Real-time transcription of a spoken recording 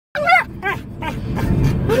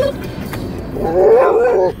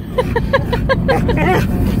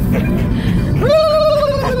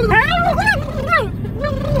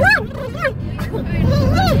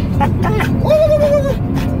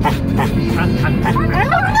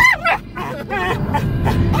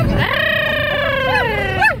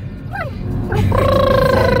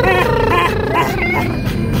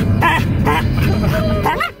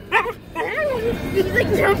He's like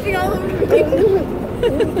jumping all over me.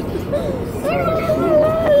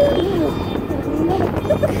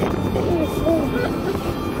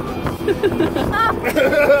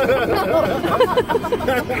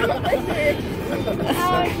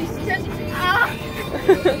 Oh, she's touching me.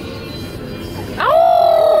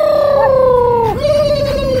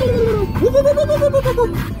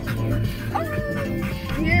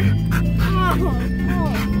 Here.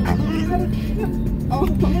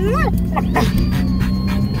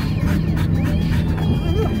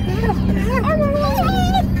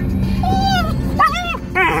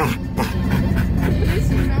 This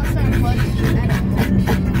is not so much at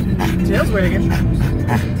all. Tail's wagging.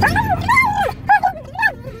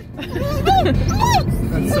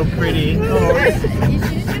 That's so pretty. Oh. Is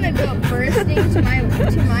she just gonna go bursting to my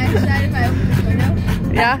side if I open this window?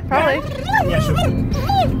 Yeah, probably. Yeah, she'll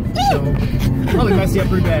probably mess you up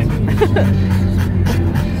pretty bad.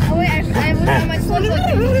 Oh wait, I looked at my clothes like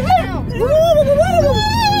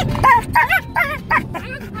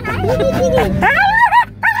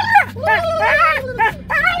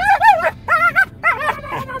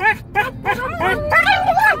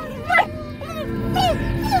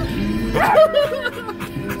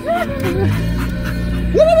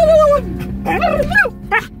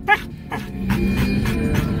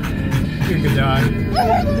You're a good dog.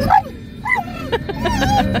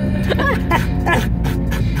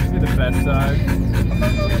 You're the best dog.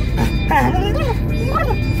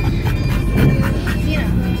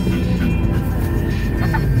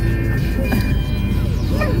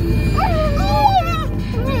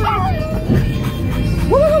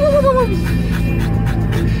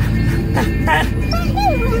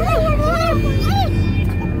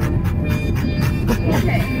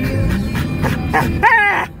 okay.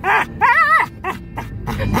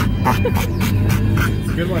 It's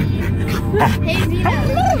a good one. Hey, Zena.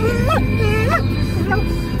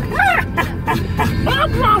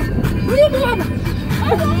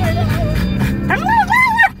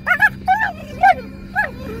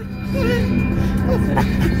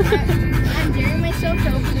 I'm daring myself to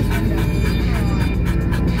open this window.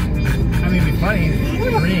 I mean, it'd be funny. It's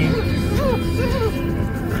green.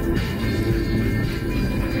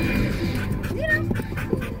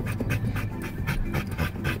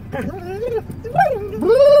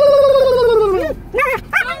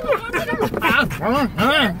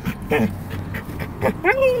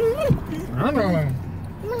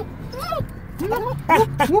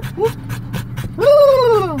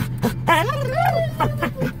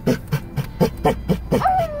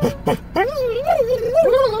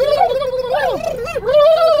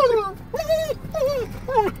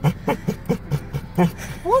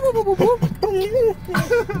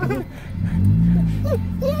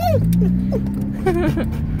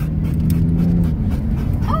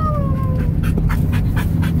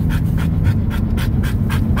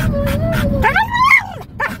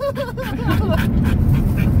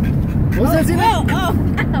 What was that, Zena? Oh,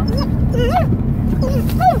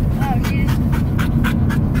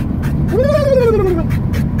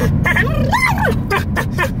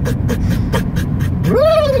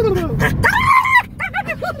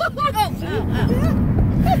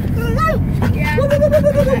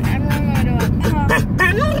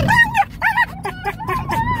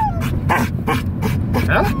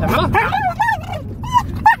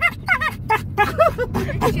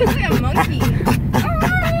 she's like a monkey.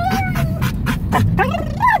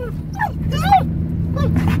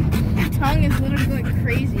 Her tongue is literally going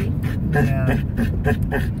crazy. Yeah.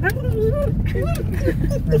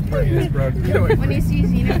 Get away. When you see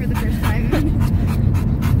Zena for the first time.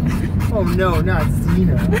 Oh no, not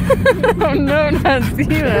Zena. Oh no, not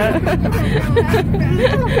Zena.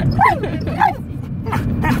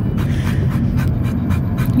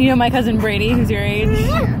 You know my cousin Brady, who's your age?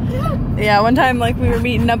 Yeah, one time like we were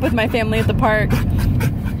meeting up with my family at the park,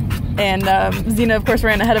 and Zena of course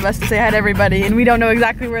ran ahead of us to say hi to everybody, and we don't know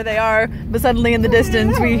exactly where they are, but suddenly in the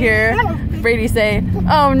distance we hear Brady say,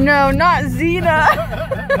 "Oh no, not Zena."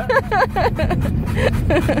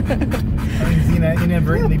 I mean, Zena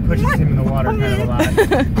inadvertently pushes him in the water kind of a lot.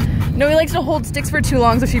 No, he likes to hold sticks for too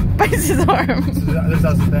long, so she bites his arm. So there's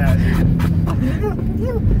also that.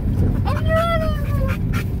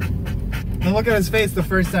 The look on his face the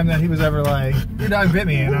first time that he was ever like, your dog bit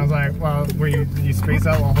me, and I was like, well, did you space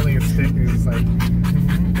out while holding a stick? And he was like,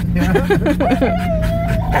 yeah.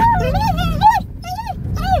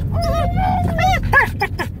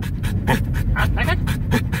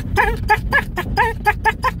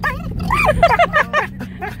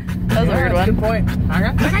 That was a weird one. Good point.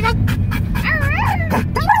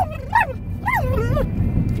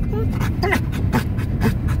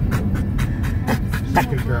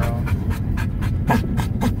 Good girl.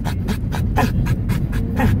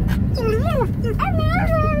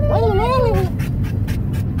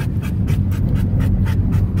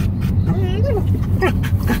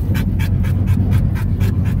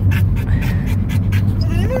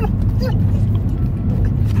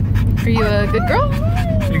 Are you a good girl?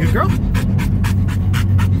 You a good girl?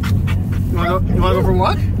 You wanna go for a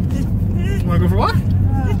walk? You wanna go for a walk?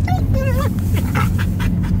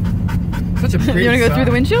 Such a pretty You wanna go through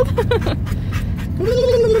the windshield?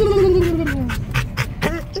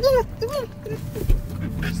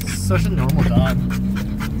 Such a normal dog.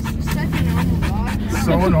 Such a normal dog.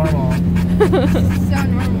 So normal. So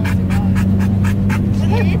normal as a dog.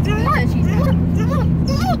 It's good that she's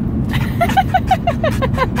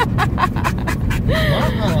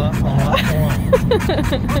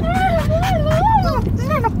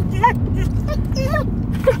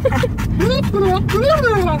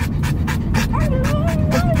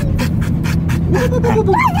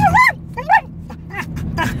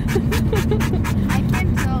I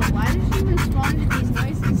can't tell. Why does she respond to these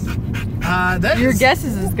noises? That Your is guess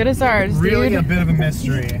is as good as ours, really dude. a bit of a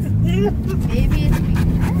mystery. Maybe it's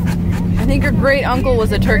I think your great uncle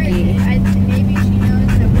was a turkey. Maybe she knows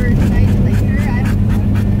that we're excited like her. I don't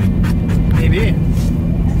know. Maybe.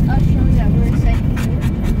 Us shows that we're excited like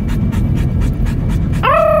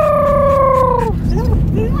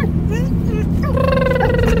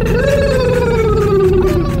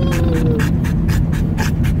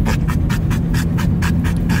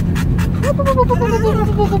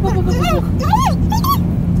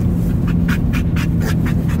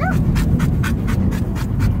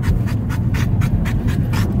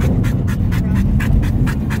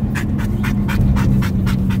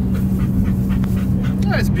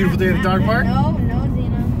It's a beautiful day at the dog park. No,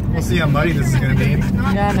 Zena. We'll see how muddy this is going to be.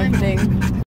 Yeah, no kidding.